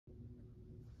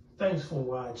Thanks for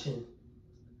watching.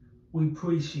 We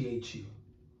appreciate you.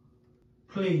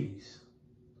 Please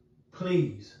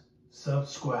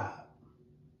subscribe.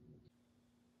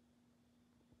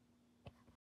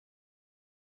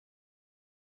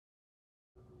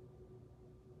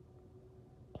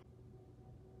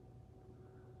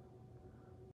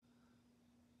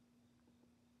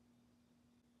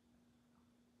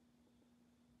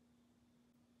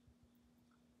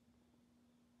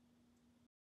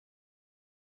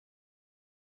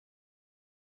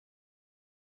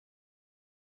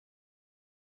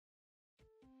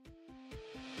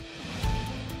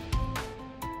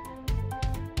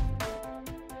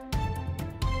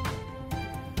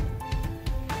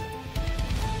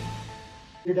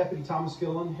 Your Deputy Thomas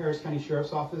Gillen, Harris County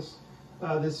Sheriff's Office.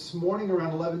 This morning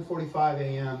around 11:45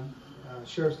 a.m.,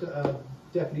 Sheriff's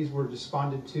deputies were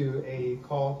responded to a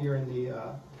call here in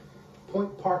the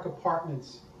Point Park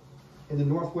Apartments in the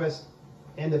northwest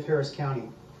end of Harris County.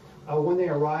 When they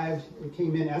arrived, it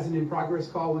came in as an in-progress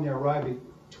call. When they arrived, a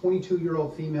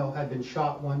 22-year-old female had been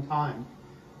shot one time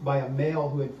by a male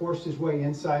who had forced his way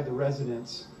inside the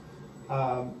residence.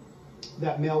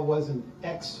 That male was an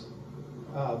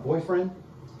ex-boyfriend.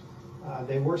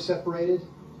 They were separated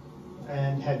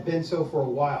and had been so for a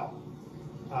while.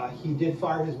 He did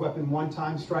fire his weapon one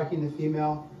time, striking the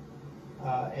female,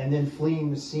 and then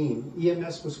fleeing the scene.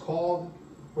 EMS was called,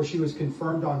 where she was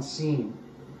confirmed on scene.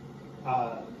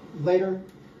 Later,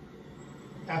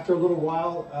 after a little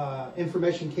while,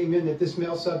 information came in that this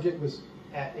male subject was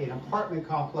at an apartment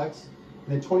complex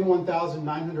in the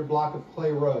 21,900 block of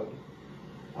Clay Road.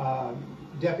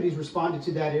 Deputies responded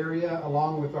to that area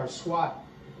along with our SWAT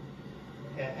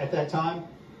at that time,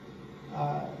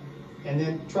 and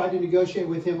then tried to negotiate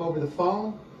with him over the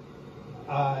phone.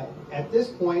 At this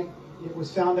point, it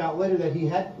was found out later that he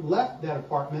had left that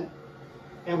apartment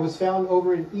and was found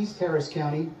over in East Harris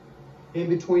County, in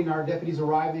between our deputies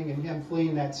arriving and him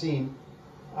fleeing that scene.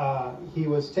 He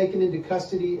was taken into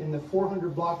custody in the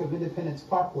 400 block of Independence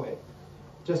Parkway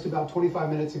just about 25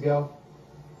 minutes ago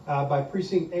by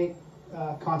Precinct 8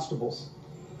 constables.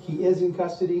 He is in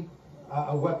custody.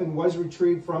 A weapon was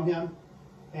retrieved from him,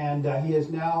 and he is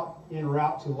now en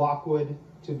route to Lockwood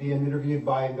to be interviewed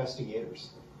by investigators.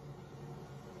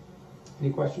 Any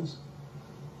questions?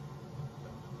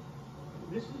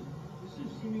 This is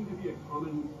seeming to be a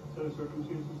common set of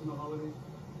circumstances in the holidays.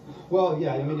 Well,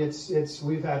 yeah. I mean,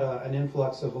 we've had an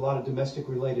influx of a lot of domestic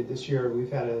related this year.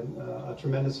 We've had a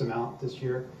tremendous amount this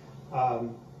year.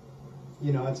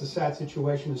 You know, it's a sad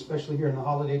situation, especially here in the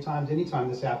holiday times. Anytime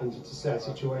this happens, it's a sad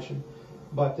situation.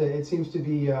 But it seems to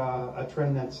be a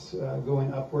trend that's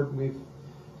going upward. We've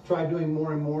tried doing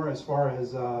more and more as far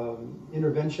as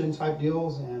intervention type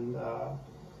deals and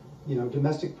you know,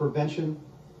 domestic prevention.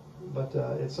 But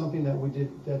it's something that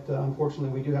unfortunately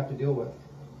we do have to deal with.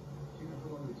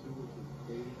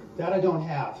 That I don't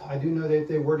have. I do know that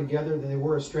they were together, that they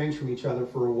were estranged from each other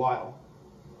for a while.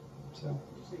 So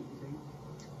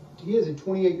he is a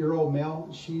 28-year-old male.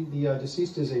 The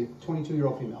deceased is a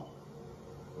 22-year-old female.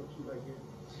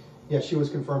 Yeah, she was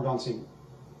confirmed on scene.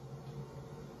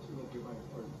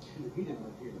 He didn't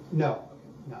live here. No,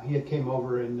 no, he had came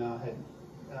over and had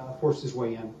forced his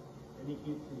way in. Any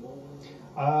kids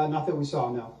involved? Not that we saw,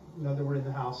 no. No, that were in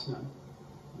the house, none.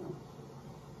 No.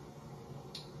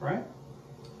 All right.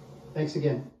 Thanks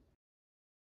again.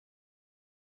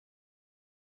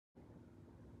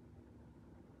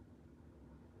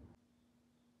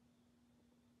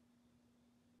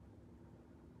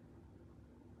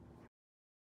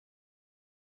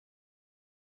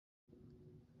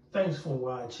 Thanks for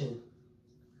watching.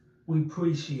 We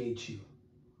appreciate you.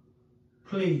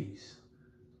 Please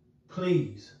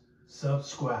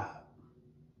subscribe.